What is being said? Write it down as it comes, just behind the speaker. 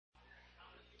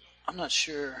I'm not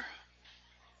sure.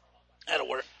 That'll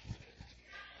work.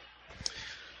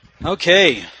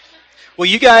 Okay. Well,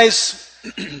 you guys,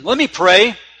 let me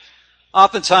pray.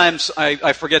 Oftentimes,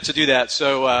 I forget to do that,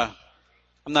 so I'm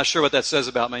not sure what that says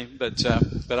about me, but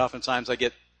oftentimes I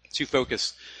get too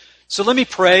focused. So let me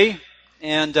pray,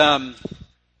 and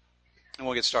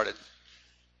we'll get started.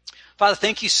 Father,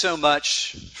 thank you so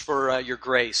much for your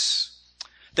grace.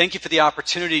 Thank you for the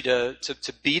opportunity to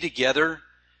be together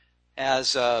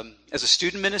as a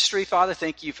student ministry, Father.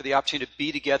 Thank you for the opportunity to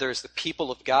be together as the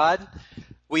people of God.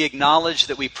 We acknowledge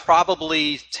that we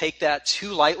probably take that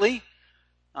too lightly.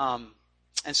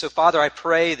 And so, Father, I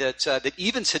pray that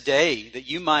even today, that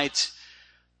you might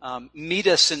meet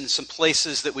us in some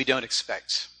places that we don't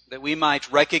expect, that we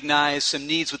might recognize some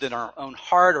needs within our own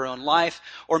heart, our own life,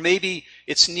 or maybe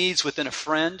it's needs within a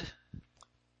friend.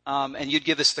 And you'd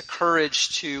give us the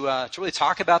courage to really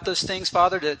talk about those things,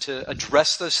 Father, to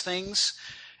address those things.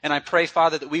 And I pray,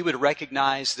 Father, that we would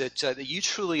recognize that you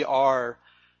truly are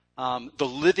the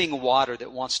living water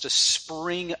that wants to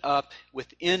spring up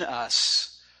within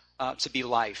us to be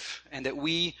life, and that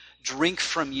we drink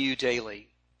from you daily.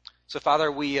 So,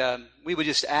 Father, we would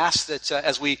just ask that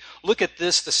as we look at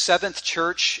this, the seventh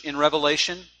church in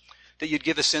Revelation, that you'd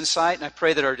give us insight, and I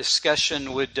pray that our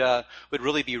discussion would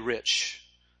really be rich.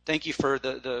 Thank you for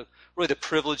the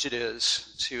privilege it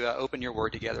is to open your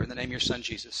word together. In the name of your Son,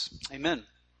 Jesus. Amen.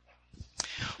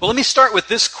 Well, let me start with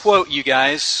this quote, you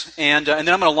guys, and then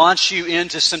I'm going to launch you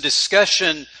into some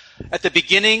discussion at the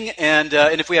beginning, and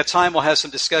if we have time, we'll have some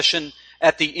discussion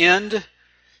at the end.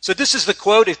 So this is the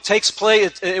quote. It takes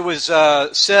place. It was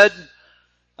said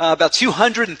about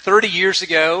 230 years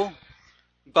ago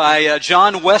by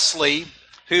John Wesley,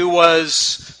 who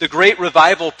was the great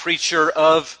revival preacher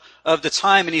of the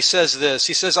time, and he says this.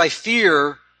 He says,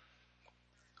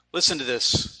 listen to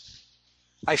this,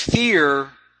 I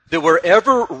fear that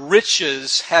wherever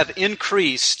riches have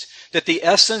increased, that the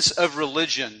essence of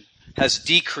religion has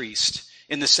decreased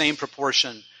in the same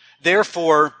proportion.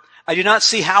 Therefore, I do not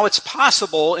see how it's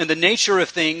possible in the nature of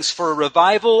things for a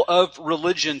revival of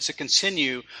religion to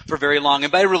continue for very long.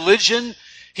 And by religion,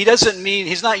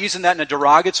 he's not using that in a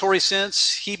derogatory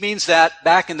sense. He means that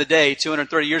back in the day,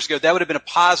 230 years ago, that would have been a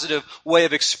positive way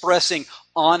of expressing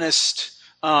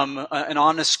an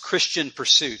honest Christian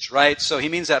pursuit, right? So he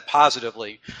means that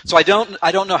positively. So I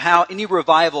don't know how any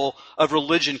revival of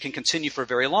religion can continue for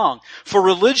very long. For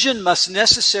religion must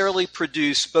necessarily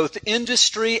produce both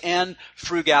industry and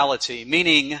frugality,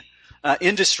 meaning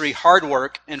industry, hard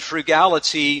work, and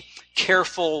frugality,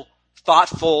 careful,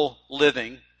 thoughtful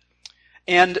living.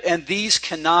 And these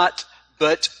cannot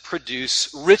but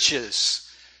produce riches.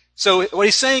 So what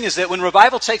he's saying is that when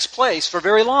revival takes place for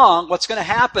very long, what's going to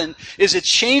happen is it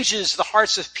changes the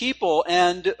hearts of people,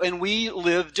 and we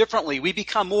live differently. We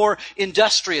become more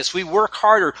industrious. We work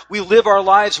harder. We live our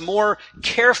lives more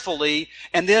carefully,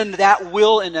 and then that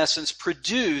will, in essence,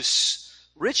 produce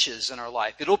riches in our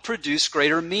life. It'll produce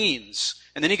greater means.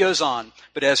 And then he goes on,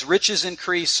 but as riches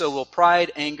increase, so will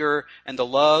pride, anger, and the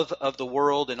love of the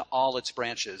world in all its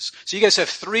branches. So you guys have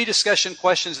 3 discussion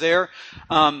questions there.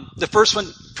 The first one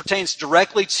pertains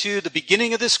directly to the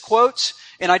beginning of this quote.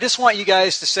 And I just want you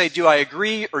guys to say, do I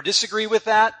agree or disagree with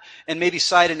that? And maybe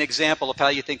cite an example of how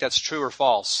you think that's true or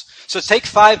false. So take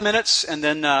 5 minutes, and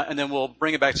then we'll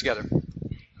bring it back together.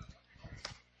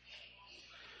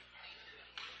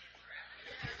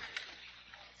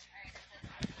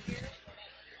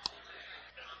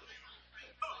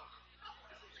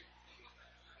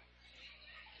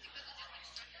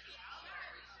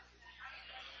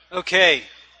 Okay.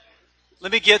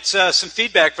 Let me get some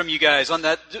feedback from you guys on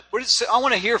that. I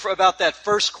want to hear about that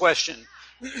first question.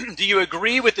 Do you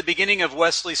agree with the beginning of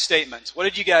Wesley's statement? What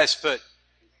did you guys put?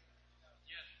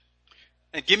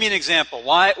 And give me an example.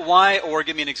 Why, or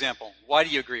give me an example. Why do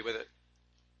you agree with it?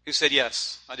 Who said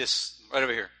yes? Right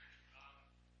over here.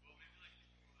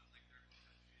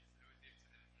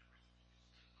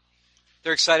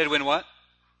 They're excited when what?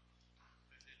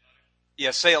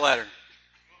 Yeah, say it louder.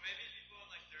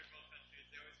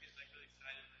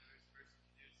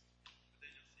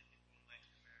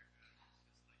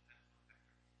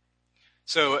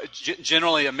 So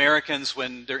generally Americans,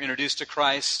 when they're introduced to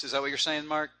Christ, is that what you're saying,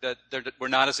 Mark? That we're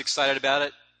not as excited about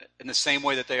it in the same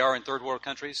way that they are in third world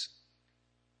countries?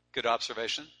 Good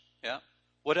observation. Yeah.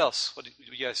 What else? What do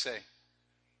you guys say?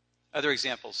 Other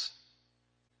examples?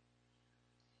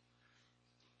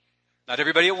 Not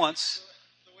everybody at once.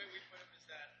 The way we put them is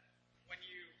that when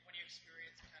you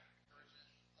experience a kind of conversion,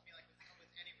 I mean, like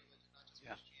with any religion, not just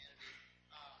Christianity,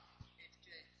 it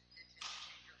tends to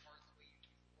change your heart the way you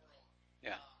view the world.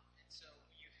 Yeah. And so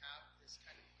when you have this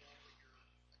kind of goal that you're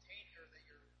attaining,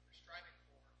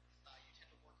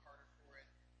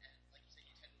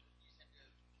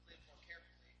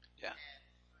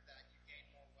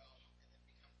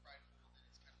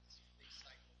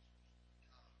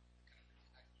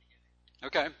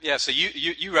 Okay. Yeah, so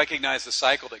you recognize the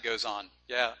cycle that goes on.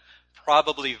 Yeah,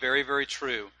 probably very, very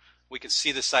true. We can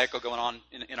see the cycle going on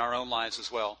in our own lives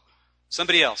as well.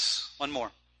 Somebody else. One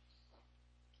more.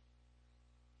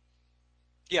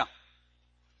 Yeah.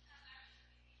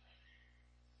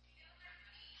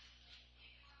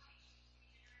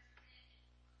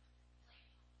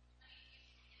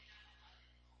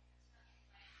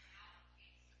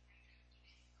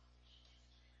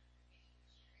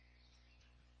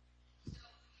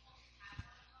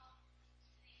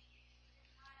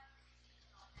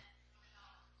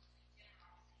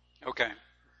 Okay.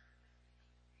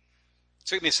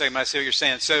 Took me a second, but I see what you're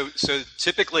saying. So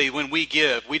typically when we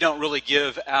give, we don't really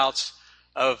give out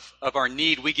of our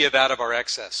need. We give out of our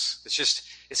excess.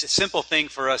 It's a simple thing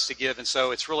for us to give, and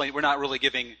so we're not really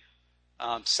giving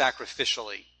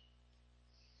sacrificially.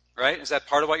 Right? Is that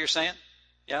part of what you're saying?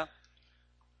 Yeah.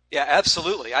 Yeah,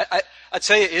 absolutely. I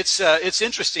tell you, it's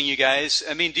interesting, you guys.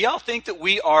 I mean, do y'all think that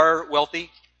we are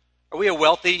wealthy? Are we a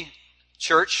wealthy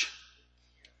church?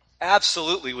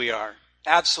 Absolutely we are.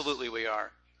 Absolutely we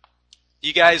are. Do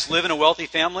you guys live in a wealthy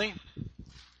family?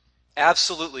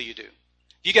 Absolutely you do.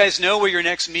 If you guys know where your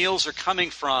next meals are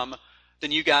coming from,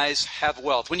 then you guys have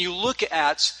wealth. When you look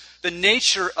at the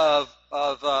nature of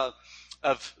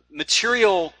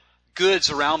material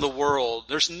goods around the world,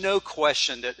 there's no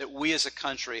question that we as a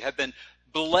country have been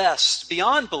blessed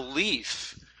beyond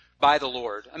belief by the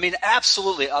Lord. I mean,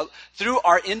 absolutely, through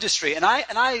our industry. And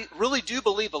I really do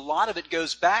believe a lot of it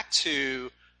goes back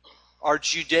to our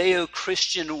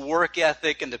Judeo-Christian work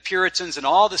ethic and the Puritans and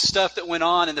all the stuff that went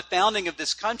on in the founding of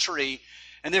this country.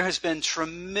 And there has been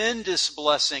tremendous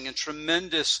blessing and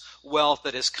tremendous wealth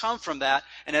that has come from that.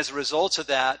 And as a result of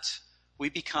that, we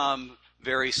become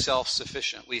very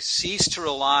self-sufficient. We cease to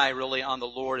rely really on the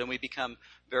Lord, and we become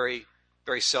very,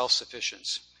 very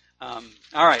self-sufficient. All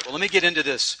right, well, let me get into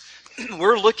this.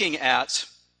 We're looking at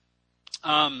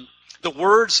the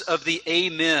words of the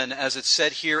Amen, as it's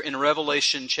said here in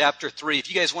Revelation chapter 3. If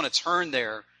you guys want to turn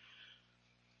there.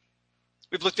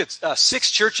 We've looked at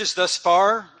 6 churches thus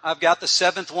far. I've got the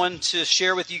 7th one to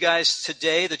share with you guys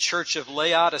today, the church of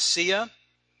Laodicea.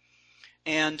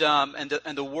 And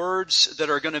the words that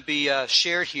are going to be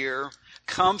shared here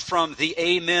come from the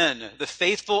Amen, the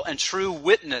faithful and true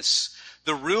witness,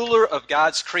 the ruler of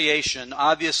God's creation,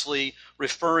 obviously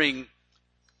referring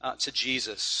to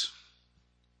Jesus.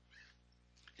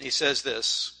 And he says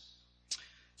this: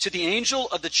 "To the angel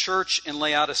of the church in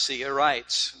Laodicea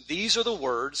writes, these are the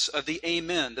words of the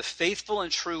Amen, the faithful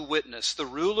and true witness, the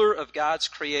ruler of God's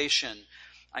creation.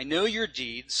 I know your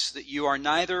deeds, that you are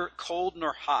neither cold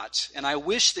nor hot, and I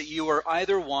wish that you were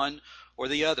either one or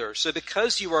the other. So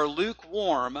because you are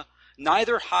lukewarm,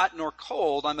 neither hot nor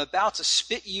cold, I'm about to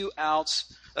spit you out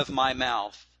of my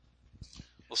mouth."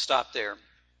 We'll stop there.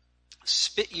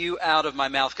 Spit you out of my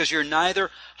mouth, because you're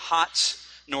neither hot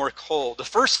nor cold. The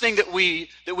first thing that we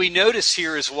notice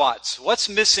here is what? What's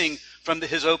missing from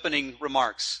his opening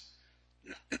remarks?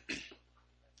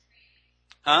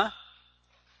 Huh?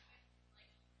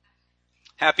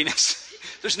 Happiness.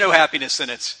 There's no happiness in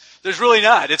it. There's really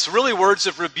not. It's really words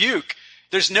of rebuke.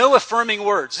 There's no affirming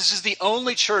words. This is the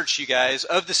only church, you guys,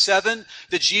 of the 7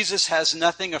 that Jesus has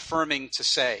nothing affirming to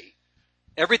say.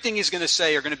 Everything he's going to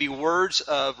say are going to be words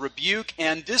of rebuke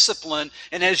and discipline.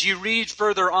 And as you read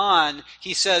further on,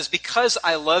 he says, because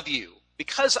I love you,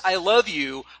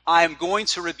 I'm going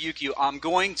to rebuke you. I'm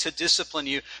going to discipline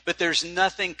you. But there's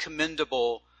nothing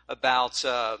commendable about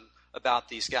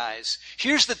these guys.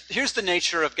 Here's the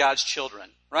nature of God's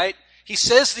children, right? He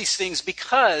says these things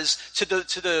because to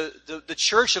the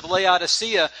church of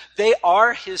Laodicea, they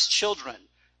are his children.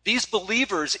 These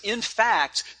believers, in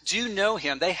fact, do know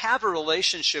him. They have a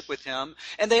relationship with him,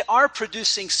 and they are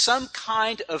producing some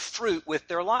kind of fruit with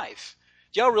their life.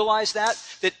 Do y'all realize that?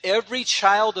 That every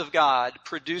child of God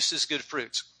produces good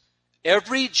fruit.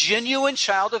 Every genuine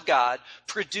child of God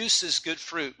produces good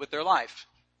fruit with their life.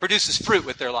 Produces fruit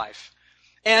with their life.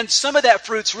 And some of that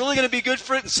fruit's really going to be good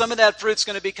fruit, and some of that fruit's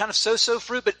going to be kind of so-so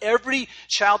fruit, but every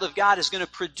child of God is going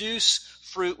to produce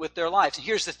fruit with their life. And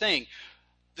here's the thing.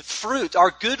 The fruit,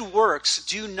 our good works,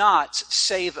 do not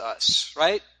save us,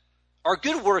 right? Our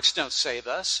good works don't save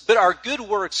us, but our good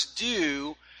works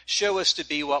do show us to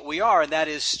be what we are, and that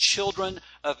is children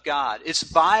of God. It's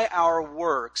by our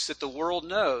works that the world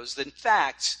knows that, in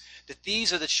fact, that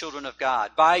these are the children of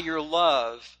God. By your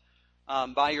love,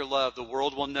 the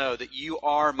world will know that you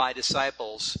are my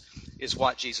disciples, is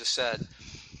what Jesus said.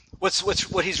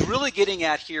 What he's really getting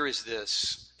at here is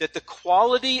this, that the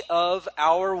quality of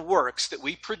our works that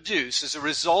we produce as a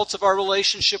result of our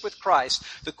relationship with Christ,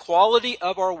 the quality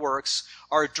of our works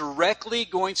are directly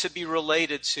going to be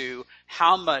related to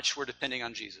how much we're depending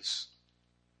on Jesus.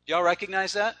 Do y'all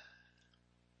recognize that?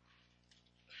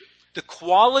 The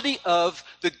quality of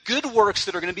the good works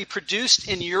that are going to be produced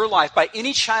in your life by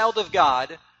any child of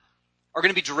God are going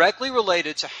to be directly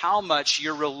related to how much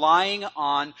you're relying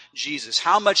on Jesus,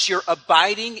 how much you're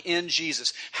abiding in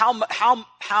Jesus,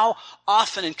 how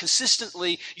often and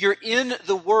consistently you're in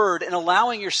the Word and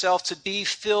allowing yourself to be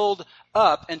filled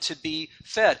up and to be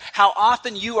fed, how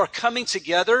often you are coming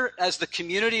together as the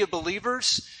community of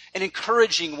believers and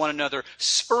encouraging one another,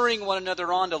 spurring one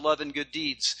another on to love and good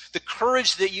deeds, the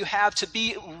courage that you have to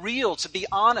be real, to be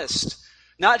honest,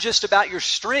 not just about your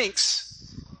strengths,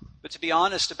 but to be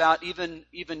honest about even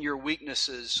your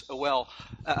weaknesses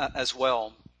as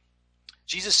well.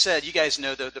 Jesus said, you guys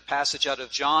know the passage out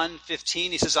of John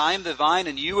 15. He says, I am the vine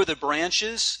and you are the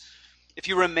branches. If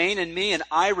you remain in me and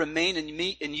I remain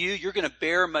in you, you're going to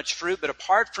bear much fruit. But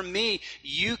apart from me,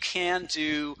 you can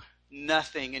do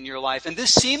nothing in your life. And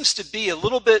this seems to be a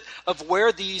little bit of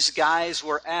where these guys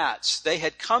were at. They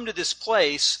had come to this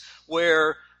place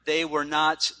where they were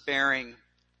not bearing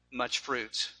much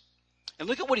fruit. And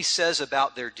look at what he says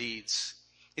about their deeds.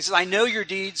 He says, I know your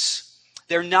deeds.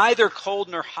 They're neither cold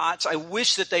nor hot. I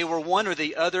wish that they were one or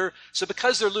the other. So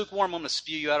because they're lukewarm, I'm going to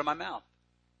spew you out of my mouth.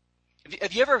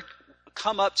 Have you ever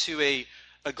come up to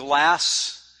a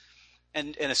glass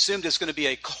and assumed it's going to be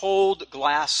a cold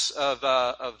glass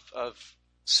of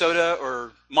soda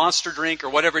or Monster drink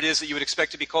or whatever it is that you would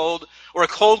expect to be cold, or a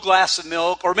cold glass of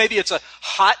milk, or maybe it's a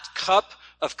hot cup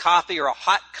of coffee or a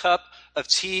hot cup of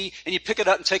tea, and you pick it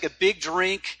up and take a big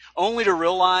drink only to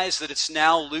realize that it's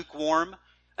now lukewarm?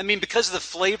 I mean, because of the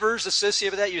flavors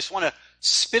associated with that, you just want to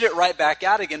spit it right back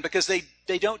out again because they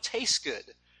don't taste good.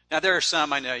 Now, there are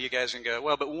some, I know you guys can go,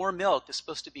 well, but warm milk is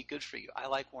supposed to be good for you. I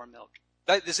like warm milk.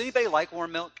 Does anybody like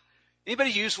warm milk?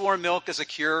 Anybody use warm milk as a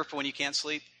cure for when you can't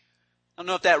sleep? I don't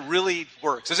know if that really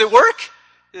works. Does it work?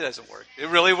 It doesn't work. It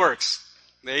really works.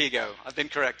 There you go. I've been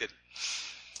corrected.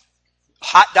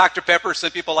 Hot Dr. Pepper,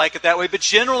 some people like it that way, but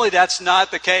generally that's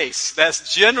not the case.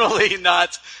 That's generally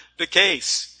not the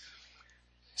case.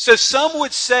 So some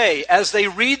would say, as they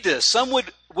read this, some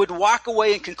would walk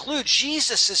away and conclude,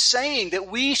 Jesus is saying that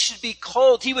we should be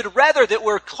cold. He would rather that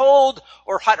we're cold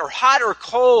or hot or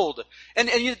cold. And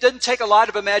it doesn't take a lot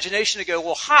of imagination to go,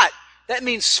 well, hot, that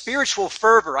means spiritual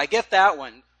fervor. I get that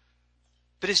one.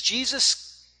 But is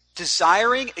Jesus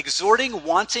desiring, exhorting,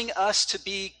 wanting us to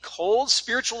be cold,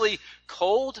 spiritually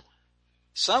cold?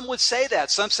 Some would say that.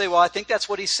 Some say, well, I think that's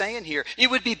what he's saying here. It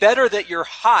would be better that you're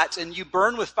hot and you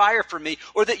burn with fire for me,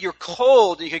 or that you're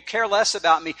cold and you could care less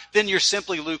about me than you're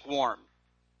simply lukewarm.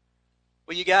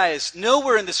 Well, you guys,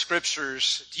 nowhere in the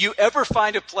scriptures do you ever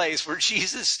find a place where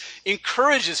Jesus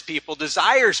encourages people,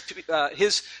 desires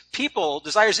his people,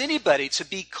 desires anybody to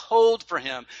be cold for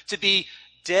him, to be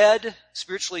dead,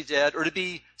 spiritually dead, or to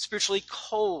be spiritually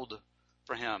cold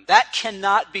for him. That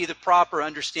cannot be the proper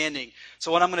understanding.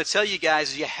 So what I'm going to tell you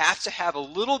guys is you have to have a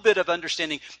little bit of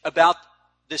understanding about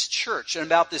this church and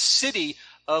about this city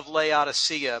of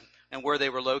Laodicea and where they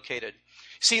were located.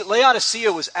 See,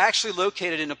 Laodicea was actually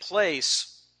located in a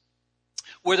place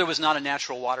where there was not a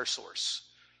natural water source.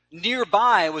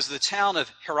 Nearby was the town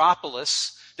of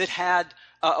Hierapolis that had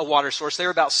a water source. They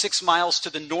were about 6 miles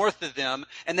to the north of them,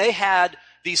 and they had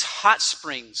these hot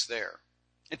springs there.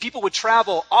 And people would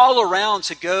travel all around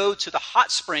to go to the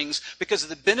hot springs because of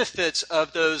the benefits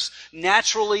of those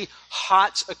naturally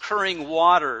hot occurring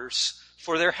waters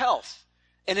for their health.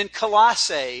 And in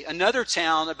Colossae, another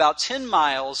town about 10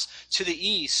 miles to the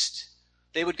east,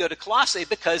 they would go to Colossae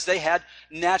because they had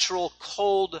natural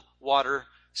cold water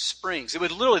springs. It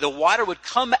would literally, the water would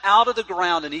come out of the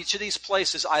ground in each of these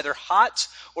places, either hot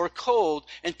or cold,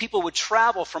 and people would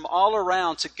travel from all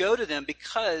around to go to them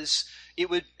because it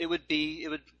would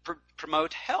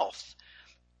promote health.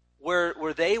 Where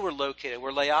they were located,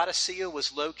 where Laodicea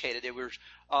was located, they were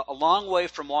a long way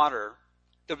from water.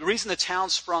 The reason the town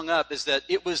sprung up is that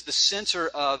it was the center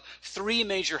of 3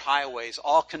 major highways,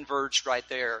 all converged right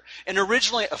there. And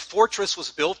originally a fortress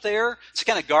was built there to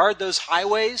kind of guard those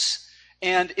highways.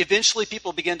 And eventually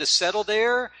people began to settle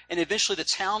there, and eventually the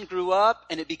town grew up,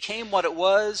 and it became what it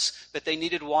was, but they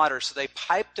needed water. So they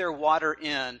piped their water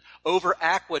in over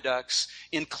aqueducts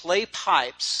in clay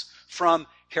pipes from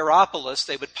Hierapolis.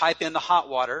 They would pipe in the hot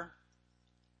water,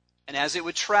 and as it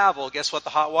would travel, guess what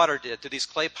the hot water did to these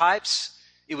clay pipes?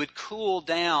 It would cool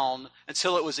down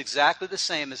until it was exactly the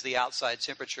same as the outside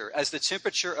temperature, as the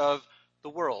temperature of the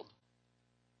world.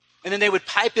 And then they would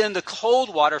pipe in the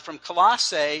cold water from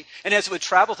Colossae, and as it would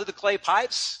travel through the clay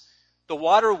pipes, the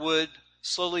water would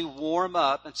slowly warm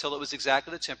up until it was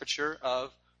exactly the temperature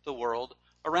of the world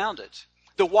around it.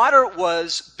 The water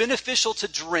was beneficial to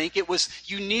drink.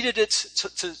 You needed it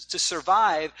to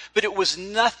survive, but it was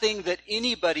nothing that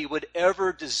anybody would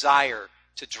ever desire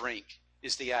to drink,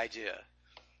 is the idea.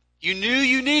 You knew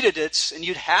you needed it, and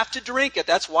you'd have to drink it.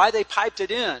 That's why they piped it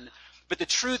in. But the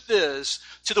truth is,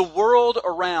 to the world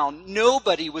around,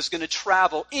 nobody was going to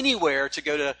travel anywhere to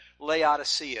go to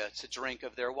Laodicea to drink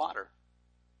of their water.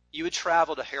 You would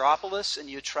travel to Hierapolis, and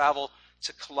you would travel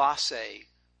to Colossae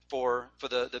for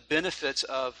the benefits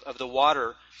of the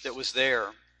water that was there.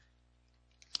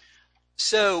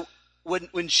 So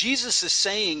when Jesus is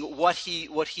saying what he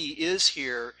is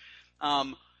here,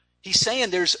 he's saying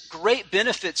there's great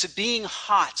benefit to being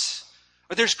hot,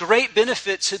 or there's great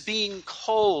benefit to being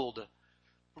cold,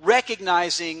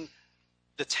 recognizing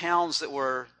the towns that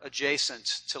were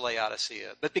adjacent to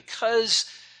Laodicea. But because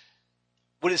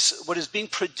what is being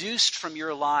produced from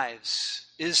your lives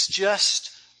is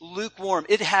just lukewarm,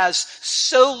 it has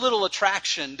so little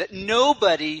attraction that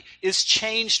nobody is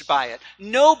changed by it.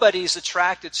 Nobody's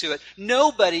attracted to it.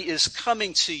 Nobody is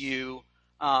coming to you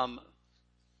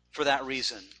for that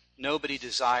reason. Nobody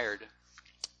desired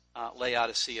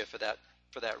Laodicea for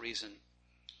that reason.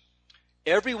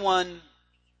 Every one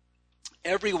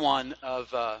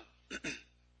of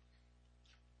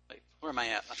wait, where am I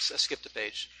at? I skipped a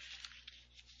page.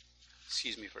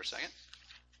 Excuse me for a second.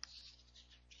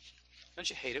 Don't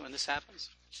you hate it when this happens?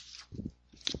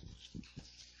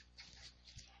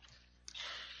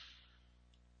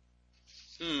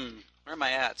 Where am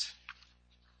I at?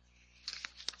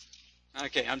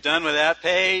 Okay, I'm done with that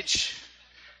page.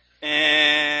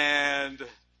 And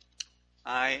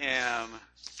I am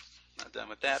not done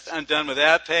with that. I'm done with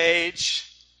that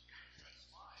page.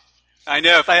 I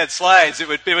know if I had slides, it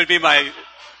would be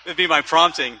my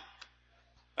prompting.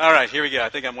 All right, here we go. I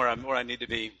think I'm where I need to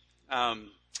be.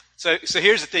 So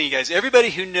here's the thing, you guys.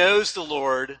 Everybody who knows the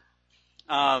Lord,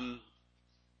 wait a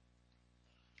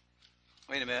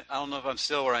minute. I don't know if I'm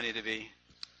still where I need to be.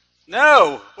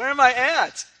 No, where am I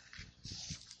at?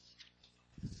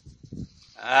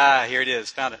 Here it is.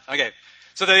 Found it. Okay.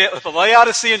 So the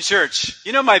Laodicean church.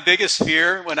 You know my biggest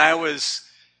fear when I was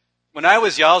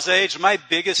y'all's age, my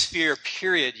biggest fear,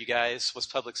 period, you guys, was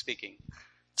public speaking.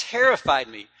 Terrified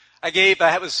me.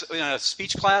 I was in a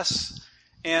speech class,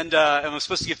 and I was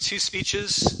supposed to give 2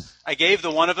 speeches. I gave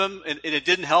the one of them, and it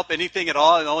didn't help anything at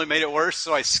all. It only made it worse,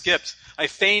 so I skipped. I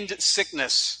feigned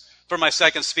sickness for my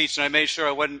second speech, and I made sure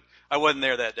I wasn't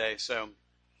there that day. So,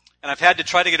 and I've had to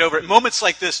try to get over it. Moments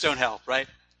like this don't help, right?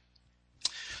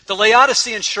 The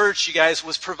Laodicean church, you guys,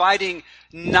 was providing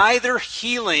neither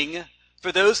healing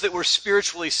for those that were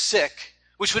spiritually sick,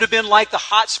 which would have been like the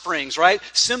hot springs, right?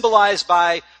 Symbolized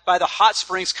by the hot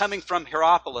springs coming from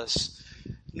Hierapolis.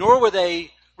 Nor were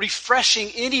they refreshing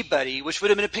anybody, which would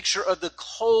have been a picture of the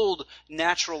cold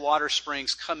natural water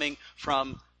springs coming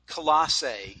from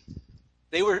Colossae.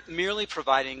 They were merely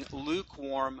providing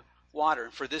lukewarm water.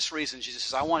 And for this reason, Jesus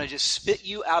says, I want to just spit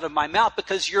you out of my mouth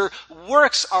because your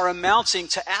works are amounting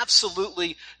to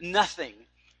absolutely nothing.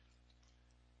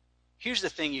 Here's the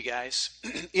thing, you guys.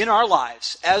 In our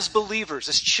lives, as believers,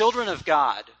 as children of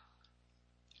God,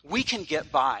 we can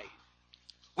get by.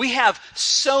 We have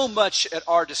so much at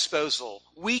our disposal.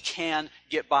 We can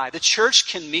get by. The church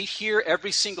can meet here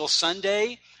every single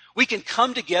Sunday. We can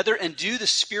come together and do the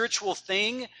spiritual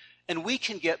thing, and we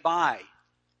can get by.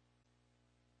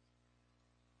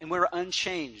 And we're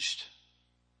unchanged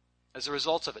as a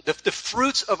result of it. The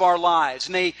fruits of our lives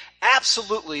may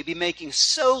absolutely be making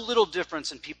so little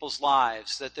difference in people's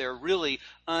lives that they're really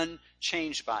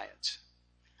unchanged by it.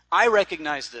 I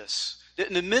recognize this, that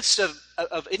in the midst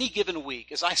of any given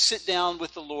week, as I sit down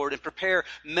with the Lord and prepare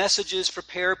messages,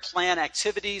 plan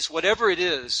activities, whatever it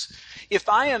is, if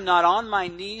I am not on my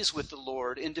knees with the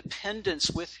Lord in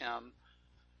dependence with Him,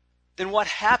 then what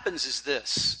happens is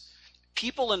this.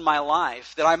 People in my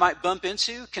life that I might bump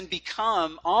into can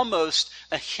become almost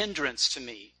a hindrance to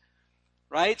me,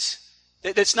 right?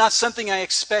 That's not something I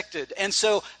expected. And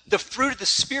so the fruit of the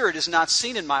Spirit is not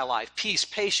seen in my life. Peace,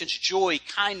 patience, joy,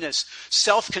 kindness,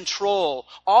 self-control.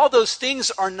 All those things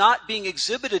are not being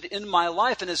exhibited in my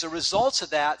life. And as a result of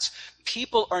that,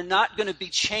 people are not going to be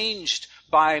changed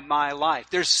by my life.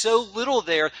 There's so little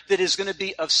there that is going to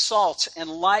be of salt and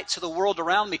light to the world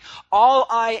around me. All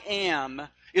I am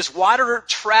is water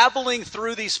traveling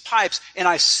through these pipes, and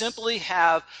I simply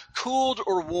have cooled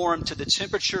or warmed to the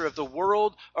temperature of the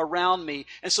world around me.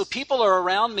 And so people are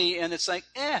around me, and it's like,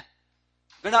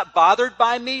 They're not bothered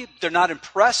by me. They're not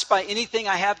impressed by anything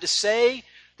I have to say.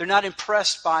 They're not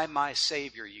impressed by my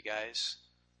Savior, you guys,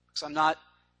 because I'm not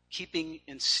keeping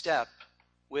in step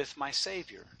with my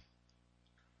Savior.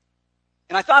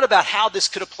 And I thought about how this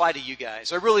could apply to you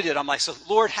guys. I really did. I'm like, so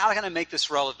Lord, how can I make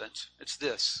this relevant? It's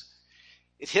this.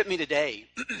 It hit me today.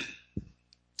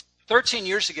 13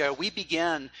 years ago, we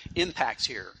began Impact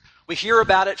here. We hear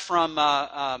about it from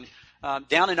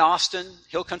down in Austin,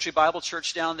 Hill Country Bible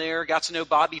Church down there. Got to know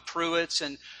Bobby Pruitt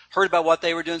and heard about what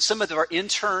they were doing. Some of our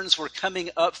interns were coming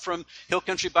up from Hill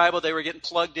Country Bible. They were getting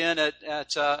plugged in at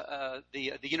the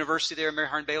university there, Mary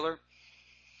Harn Baylor.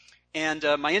 And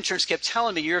my interns kept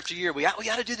telling me year after year, we got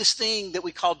to do this thing that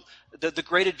we called the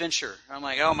Great Adventure. I'm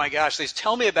like, oh my gosh, they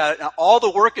tell me about it. And all the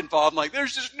work involved, I'm like,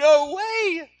 there's just no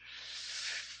way.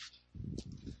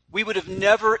 We would have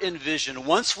never envisioned,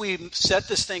 once we set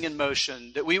this thing in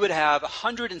motion, that we would have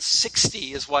 160,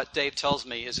 is what Dave tells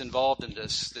me, is involved in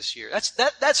this year.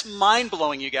 That's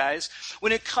mind-blowing, you guys.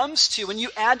 When you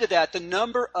add to that the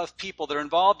number of people that are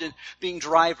involved in being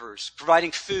drivers,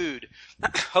 providing food,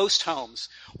 host homes,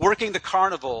 working the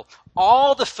carnival,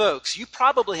 all the folks, you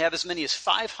probably have as many as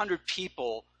 500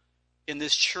 people in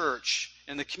this church,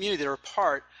 in the community, that are a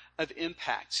part of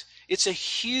Impact. It's a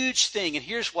huge thing, and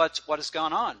here's what has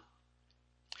gone on.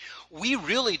 We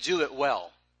really do it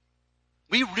well.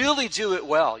 We really do it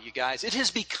well, you guys. It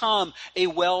has become a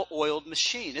well-oiled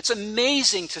machine. It's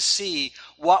amazing to see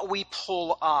what we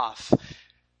pull off.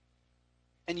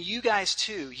 And you guys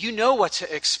too, you know what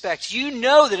to expect. You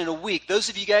know that in a week, those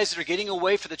of you guys that are getting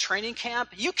away for the training camp,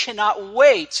 you cannot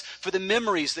wait for the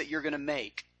memories that you're going to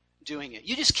make doing it.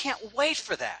 You just can't wait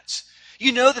for that.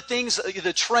 You know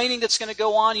the training that's going to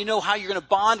go on. You know how you're going to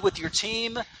bond with your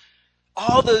team.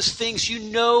 All those things,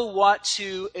 you know what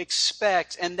to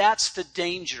expect, and that's the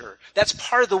danger. That's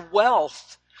part of the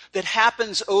wealth that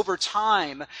happens over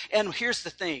time. And here's the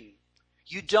thing.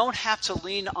 You don't have to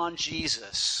lean on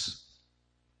Jesus.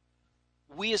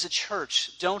 We as a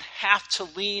church don't have to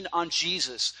lean on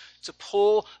Jesus to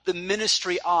pull the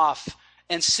ministry off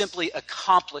and simply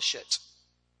accomplish it.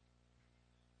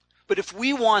 But if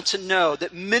we want to know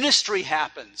that ministry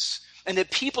happens and that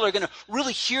people are going to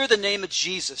really hear the name of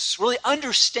Jesus, really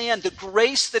understand the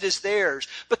grace that is theirs,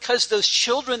 because those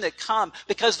children that come,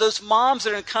 because those moms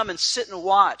that are going to come and sit and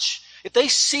watch, if they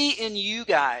see in you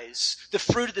guys the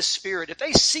fruit of the Spirit, if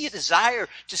they see a desire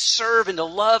to serve and to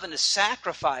love and to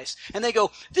sacrifice, and they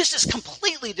go, this is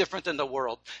completely different than the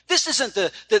world. This isn't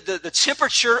the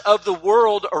temperature of the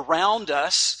world around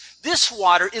us. This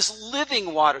water is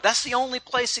living water. That's the only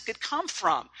place it could come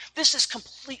from. This is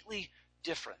completely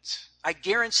different. I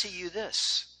guarantee you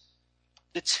this.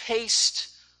 The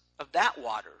taste of that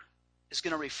water is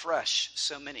going to refresh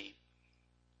so many.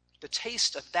 The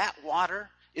taste of that water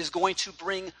is going to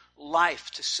bring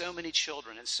life to so many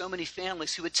children and so many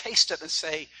families who would taste it and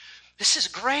say, this is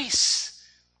grace.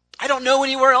 I don't know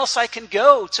anywhere else I can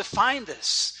go to find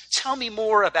this. Tell me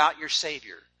more about your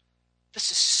Savior.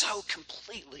 This is so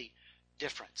completely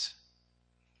different.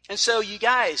 And so you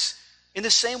guys, in the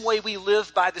same way we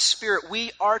live by the Spirit,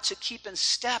 we are to keep in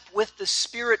step with the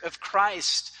Spirit of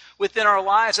Christ within our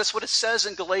lives. That's what it says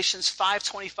in Galatians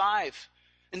 5:25.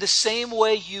 In the same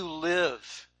way you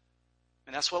live.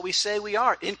 And that's what we say we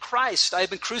are. In Christ, I have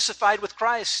been crucified with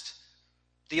Christ.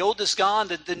 The old is gone,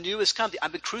 the new has come.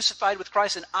 I've been crucified with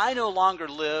Christ, and I no longer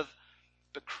live,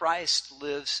 but Christ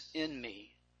lives in me.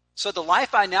 So the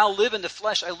life I now live in the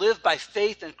flesh, I live by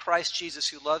faith in Christ Jesus,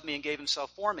 who loved me and gave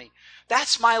himself for me.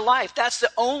 That's my life. That's the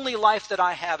only life that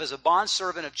I have as a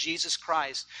bondservant of Jesus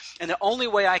Christ. And the only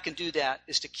way I can do that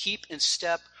is to keep in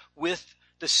step with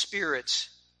the Spirit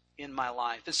in my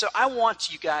life. And so I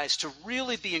want you guys to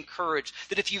really be encouraged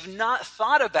that if you've not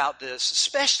thought about this,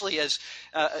 especially as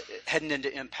heading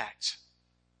into Impact,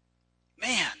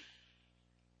 man,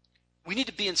 we need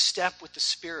to be in step with the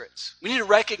Spirit. We need to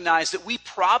recognize that we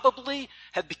probably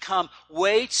have become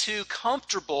way too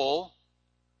comfortable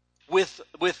with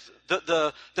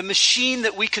the machine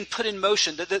that we can put in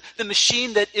motion, the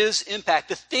machine that is Impact,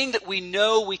 the thing that we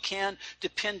know we can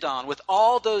depend on. With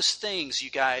all those things, you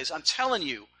guys, I'm telling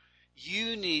you,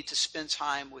 you need to spend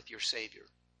time with your Savior.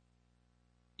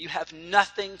 You have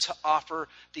nothing to offer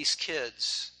these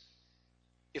kids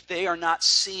if they are not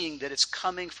seeing that it's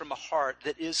coming from a heart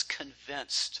that is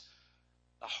convinced,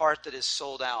 a heart that is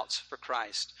sold out for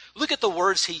Christ. Look at the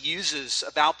words he uses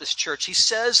about this church. He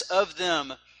says of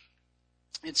them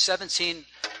in 17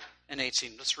 and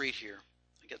 18. Let's read here.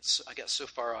 I got so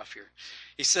far off here.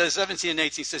 He says, 17 and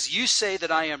 18, he says, you say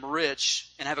that I am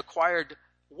rich and have acquired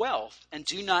wealth and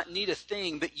do not need a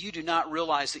thing, but you do not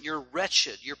realize that you're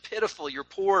wretched, you're pitiful, you're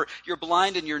poor, you're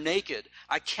blind, and you're naked.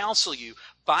 I counsel you,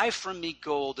 buy from me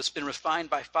gold that's been refined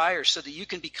by fire so that you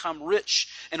can become rich,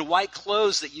 and white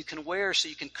clothes that you can wear so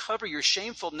you can cover your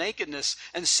shameful nakedness,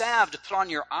 and salve to put on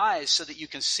your eyes so that you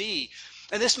can see.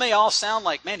 And this may all sound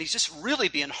like, man, he's just really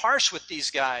being harsh with these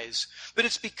guys. But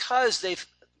it's because they've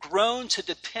grown to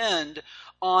depend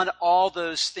on all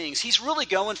those things. He's really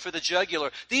going for the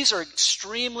jugular. These are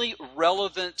extremely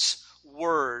relevant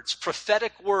words,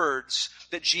 prophetic words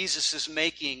that Jesus is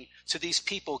making to these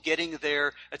people, getting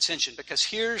their attention. Because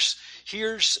here's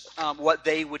what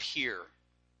they would hear.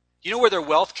 You know where their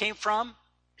wealth came from?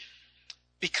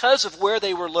 Because of where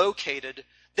they were located,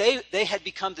 they had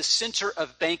become the center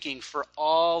of banking for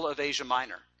all of Asia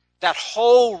Minor. That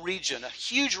whole region, a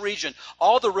huge region,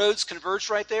 all the roads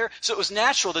converged right there. So it was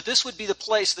natural that this would be the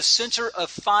place, the center of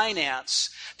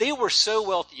finance. They were so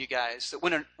wealthy, you guys, that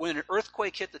when an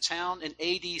earthquake hit the town in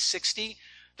AD 60,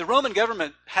 the Roman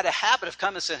government had a habit of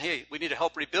coming and saying, hey, we need to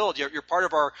help rebuild. You're part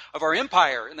of our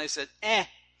empire. And they said,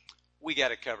 we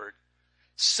got it covered.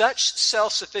 Such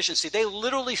self-sufficiency. They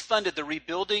literally funded the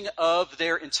rebuilding of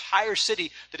their entire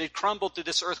city that had crumbled through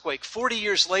this earthquake. 40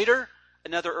 years later,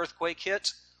 another earthquake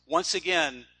hit. Once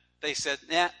again, they said,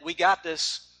 we got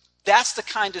this. That's the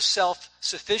kind of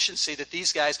self-sufficiency that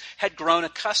these guys had grown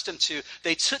accustomed to.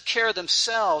 They took care of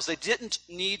themselves. They didn't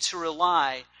need to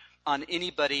rely on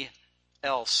anybody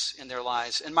else in their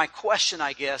lives. And my question,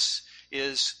 I guess,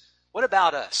 is, what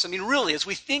about us? I mean, really, as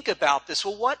we think about this,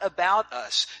 well, what about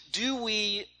us? Do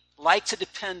we like to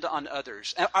depend on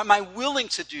others? Am I willing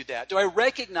to do that? Do I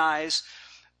recognize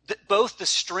that both the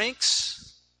strengths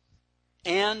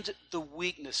and the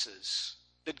weaknesses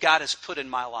that God has put in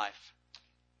my life?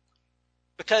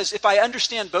 Because if I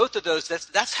understand both of those,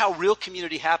 that's how real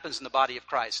community happens in the body of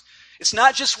Christ. It's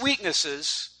not just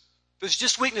weaknesses. If it was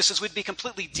just weaknesses, we'd be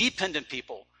completely dependent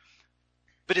people.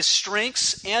 But it's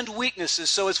strengths and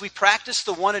weaknesses. So as we practice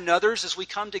the one another's, as we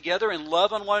come together and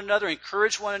love on one another,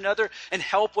 encourage one another, and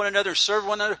help one another, serve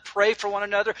one another, pray for one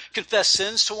another, confess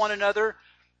sins to one another,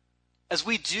 as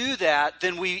we do that,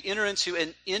 then we enter into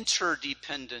an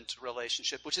interdependent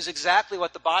relationship, which is exactly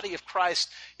what the body of Christ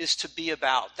is to be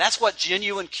about. That's what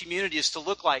genuine community is to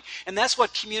look like. And that's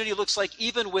what community looks like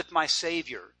even with my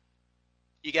Savior.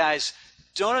 You guys,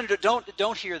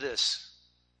 don't hear this.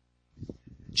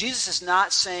 Jesus is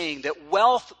not saying that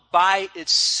wealth by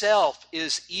itself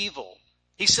is evil.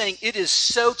 He's saying it is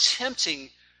so tempting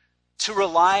to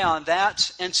rely on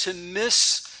that and to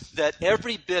miss that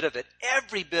every bit of it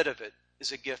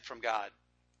is a gift from God.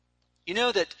 You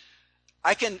know that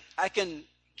I can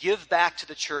give back to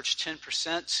the church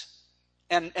 10%,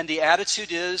 and the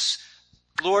attitude is,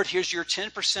 Lord, here's your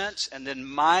 10%, and then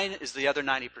mine is the other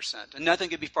 90%. And nothing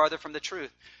could be farther from the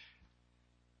truth.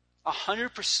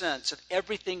 100% of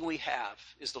everything we have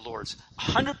is the Lord's.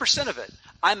 100% of it.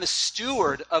 I'm a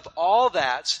steward of all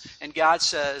that, and God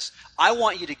says, I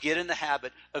want you to get in the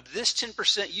habit of this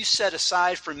 10% you set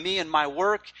aside for me and my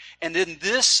work, and then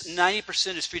this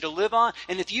 90% is for you to live on.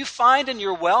 And if you find in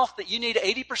your wealth that you need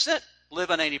 80%, live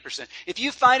on 80%. If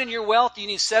you find in your wealth you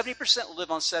need 70%,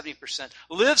 live on 70%.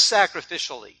 Live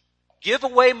sacrificially. Give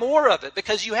away more of it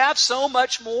because you have so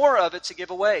much more of it to give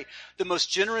away. The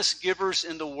most generous givers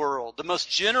in the world, the most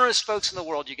generous folks in the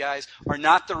world, you guys, are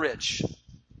not the rich.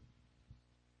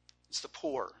 It's the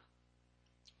poor.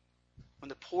 When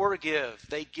the poor give,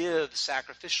 they give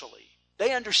sacrificially.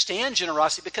 They understand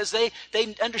generosity because they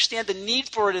understand the need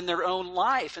for it in their own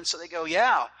life. And so they go,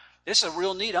 yeah, this is a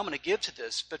real need. I'm going to give to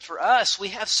this. But for us, we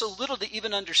have so little to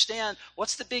even understand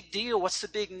what's the big deal, what's the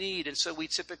big need. And so we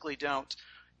typically don't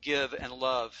give and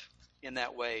love in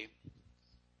that way.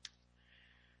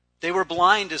 They were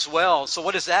blind as well. So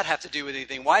what does that have to do with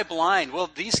anything? Why blind? Well,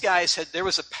 these guys there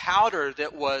was a powder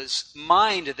that was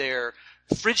mined there,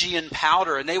 Phrygian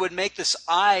powder, and they would make this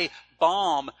eye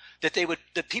balm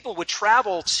that people would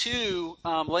travel to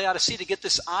Laodicea to get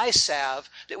this eye salve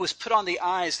that was put on the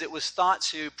eyes that was thought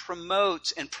to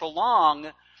promote and prolong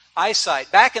eyesight.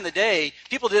 Back in the day,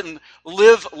 people didn't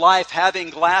live life having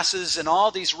glasses and all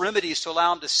these remedies to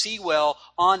allow them to see well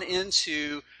on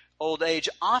into old age.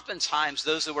 Oftentimes,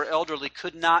 those that were elderly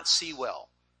could not see well.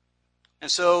 And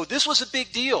so this was a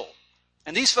big deal.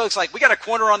 And these folks we got a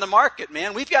corner on the market,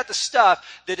 man. We've got the stuff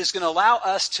that is going to allow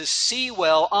us to see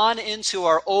well on into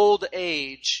our old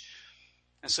age.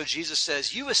 And so Jesus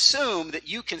says, you assume that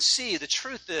you can see. The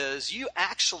truth is, you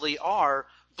actually are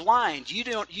blind. You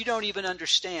don't even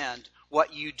understand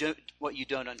what you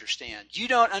don't understand. You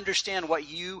don't understand what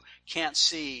you can't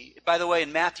see. By the way,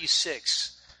 in Matthew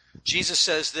 6, Jesus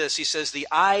says this. He says, the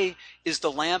eye is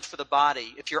the lamp for the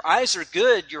body. If your eyes are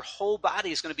good, your whole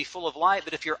body is going to be full of light.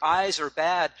 But if your eyes are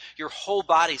bad, your whole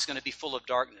body is going to be full of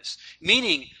darkness.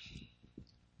 Meaning,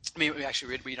 let me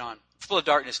actually read on. Full of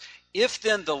darkness. If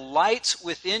then the light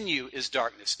within you is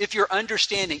darkness, if your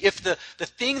understanding, if the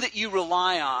thing that you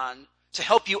rely on to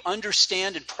help you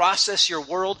understand and process your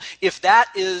world, if that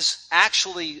is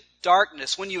actually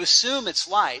darkness, when you assume it's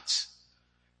light,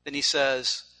 then he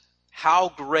says, how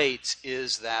great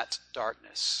is that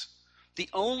darkness? The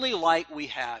only light we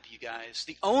have, you guys,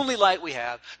 the only light we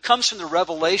have comes from the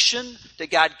revelation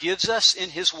that God gives us in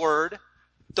his word,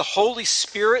 the Holy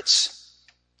Spirit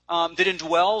that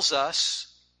indwells us,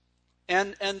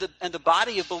 and the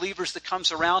body of believers that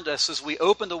comes around us as we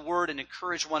open the word and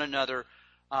encourage one another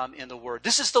in the word.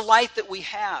 This is the light that we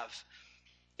have.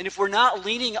 And if we're not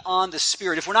leaning on the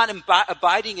Spirit, if we're not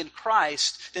abiding in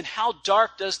Christ, then how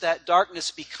dark does that darkness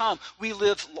become? We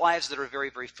live lives that are very,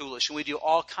 very foolish, and we do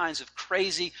all kinds of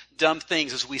crazy, dumb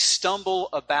things as we stumble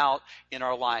about in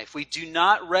our life. We do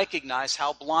not recognize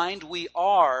how blind we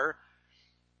are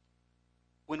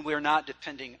when we're not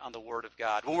depending on the Word of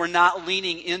God, when we're not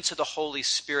leaning into the Holy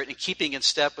Spirit and keeping in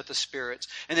step with the Spirit.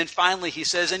 And then finally he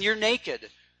says, and you're naked.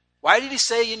 Why did he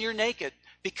say, and you're naked?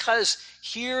 Because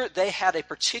here they had a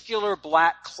particular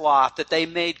black cloth that they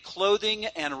made clothing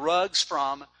and rugs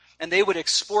from, and they would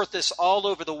export this all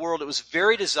over the world. It was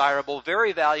very desirable,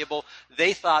 very valuable.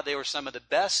 They thought they were some of the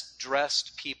best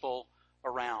dressed people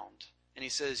around. And he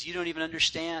says, you don't even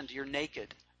understand, you're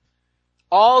naked.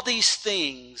 All these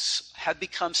things have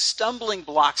become stumbling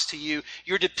blocks to you.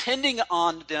 You're depending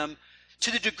on them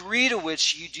to the degree to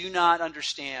which you do not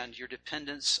understand your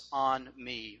dependence on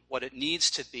me, what it needs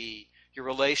to be. Your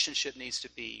relationship needs to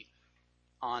be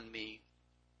on me.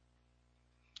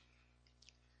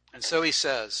 And so he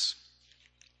says,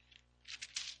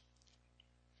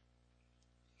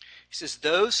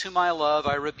 those whom I love,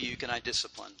 I rebuke and I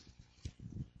discipline.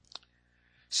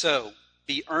 So,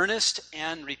 be earnest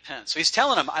and repent. So he's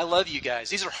telling them, I love you guys.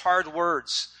 These are hard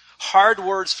words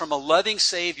from a loving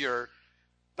Savior,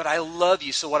 but I love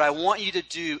you. So what I want you to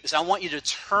do is I want you to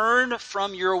turn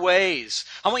from your ways.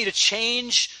 I want you to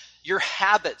change your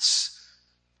habits,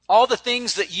 all the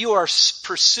things that you are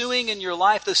pursuing in your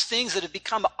life, those things that have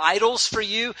become idols for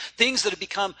you, things that have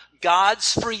become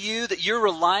gods for you, that you're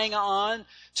relying on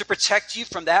to protect you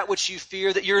from that which you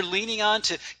fear, that you're leaning on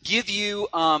to give you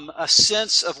a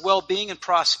sense of well-being and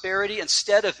prosperity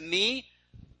instead of me.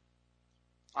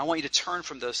 I want you to turn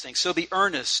from those things. So be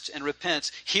earnest and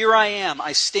repent. Here I am.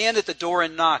 I stand at the door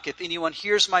and knock. If anyone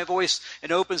hears my voice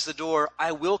and opens the door,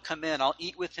 I will come in. I'll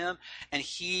eat with him and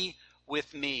he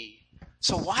with me.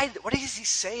 So why does he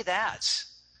say that?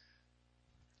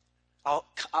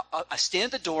 I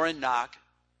stand at the door and knock.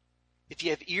 If you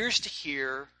have ears to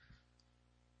hear,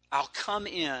 I'll come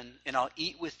in and I'll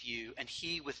eat with you and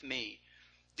he with me.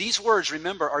 These words,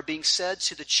 remember, are being said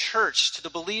to the church, to the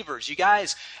believers. You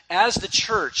guys, as the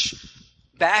church,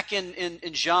 back in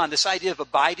John, this idea of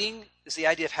abiding is the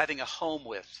idea of having a home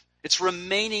with. It's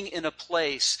remaining in a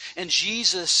place. And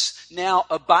Jesus now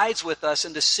abides with us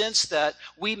in the sense that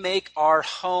we make our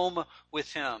home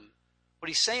with him. What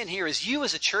he's saying here is you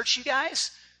as a church, you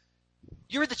guys,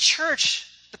 you're the church.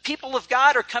 The people of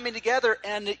God are coming together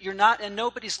and you're not, and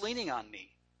nobody's leaning on me.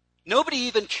 Nobody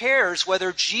even cares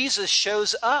whether Jesus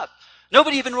shows up.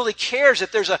 Nobody even really cares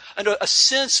if there's a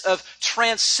sense of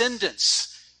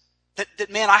transcendence. That,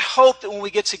 man, I hope that when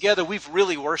we get together, we've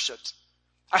really worshiped.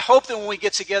 I hope that when we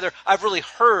get together, I've really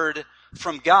heard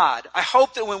from God. I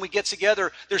hope that when we get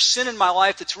together, there's sin in my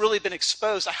life that's really been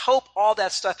exposed. I hope all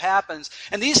that stuff happens.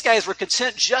 And these guys were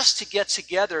content just to get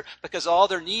together because all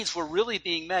their needs were really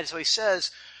being met. So he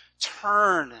says,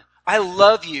 turn. I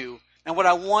love you. And what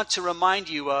I want to remind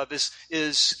you of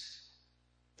is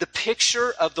the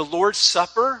picture of the Lord's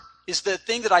Supper is the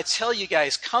thing that I tell you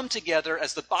guys, come together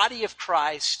as the body of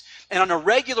Christ and on a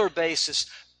regular basis,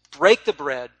 break the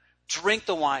bread, drink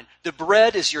the wine. The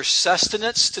bread is your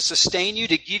sustenance to sustain you,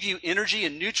 to give you energy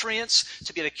and nutrients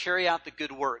to be able to carry out the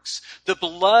good works. The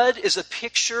blood is a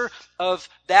picture of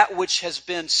that which has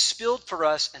been spilled for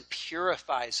us and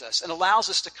purifies us and allows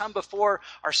us to come before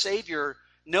our Savior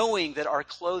knowing that our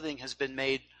clothing has been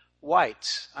made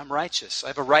white. I'm righteous. I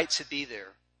have a right to be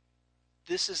there.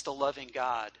 This is the loving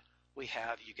God we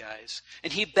have, you guys.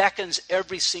 And he beckons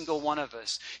every single one of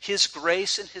us. His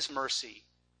grace and his mercy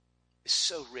is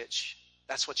so rich.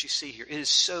 That's what you see here. It is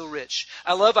so rich.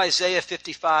 I love Isaiah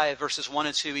 55, verses 1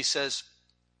 and 2. He says,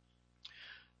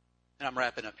 and I'm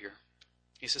wrapping up here.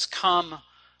 He says, come,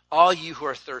 all you who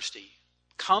are thirsty,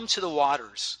 come to the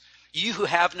waters. You who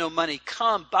have no money,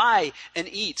 come buy and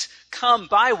eat. Come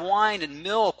buy wine and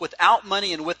milk without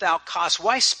money and without cost.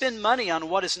 Why spend money on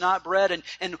what is not bread?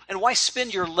 And why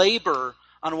spend your labor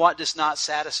on what does not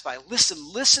satisfy?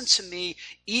 Listen to me.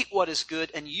 Eat what is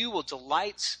good, and you will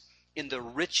delight in the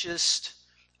richest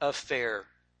of fare.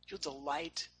 You'll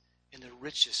delight in the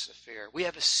richest of fare. We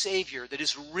have a Savior that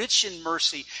is rich in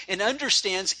mercy and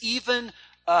understands even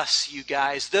us, you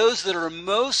guys, those that are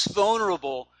most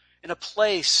vulnerable in a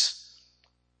place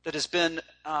that has been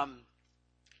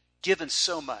given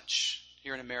so much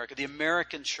here in America, the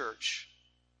American church,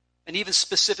 and even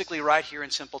specifically right here in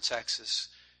Temple, Texas,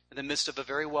 in the midst of a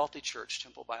very wealthy church,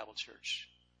 Temple Bible Church.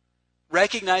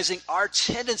 Recognizing our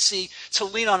tendency to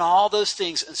lean on all those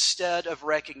things instead of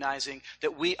recognizing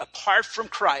that we, apart from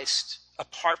Christ,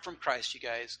 you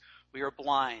guys, we are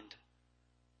blind,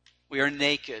 we are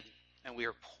naked, and we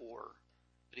are poor.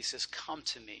 But he says, come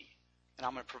to me, and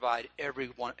I'm going to provide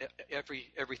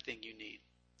everything you need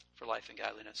for life and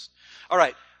godliness. All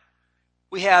right,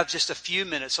 we have just a few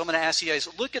minutes, so I'm going to ask you guys,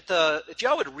 look at if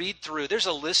y'all would read through, there's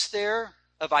a list there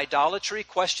of idolatry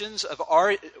questions of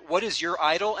what is your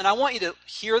idol? And I want you to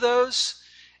hear those.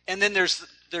 And then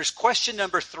there's question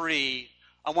number 3.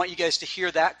 I want you guys to hear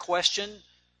that question.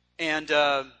 And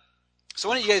so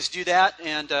why don't you guys do that?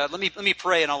 And let me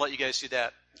pray, and I'll let you guys do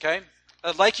that. Okay?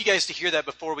 I'd like you guys to hear that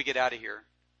before we get out of here.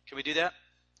 Can we do that?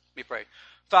 Let me pray.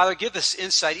 Father, give us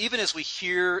insight, even as we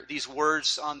hear these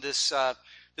words on this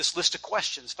list of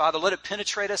questions. Father, let it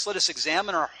penetrate us. Let us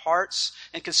examine our hearts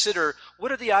and consider,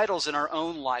 what are the idols in our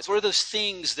own lives? What are those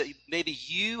things that maybe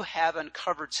you have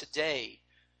uncovered today?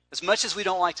 As much as we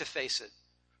don't like to face it,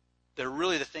 they're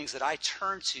really the things that I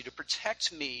turn to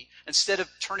protect me. Instead of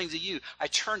turning to you, I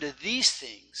turn to these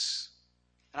things,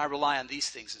 and I rely on these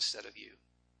things instead of you.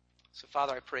 So,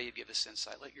 Father, I pray you give us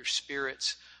insight. Let your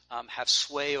Spirit have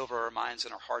sway over our minds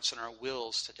and our hearts and our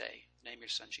wills today. In the name of your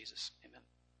Son, Jesus. Amen.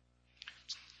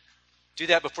 Do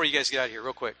that before you guys get out of here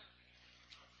real quick.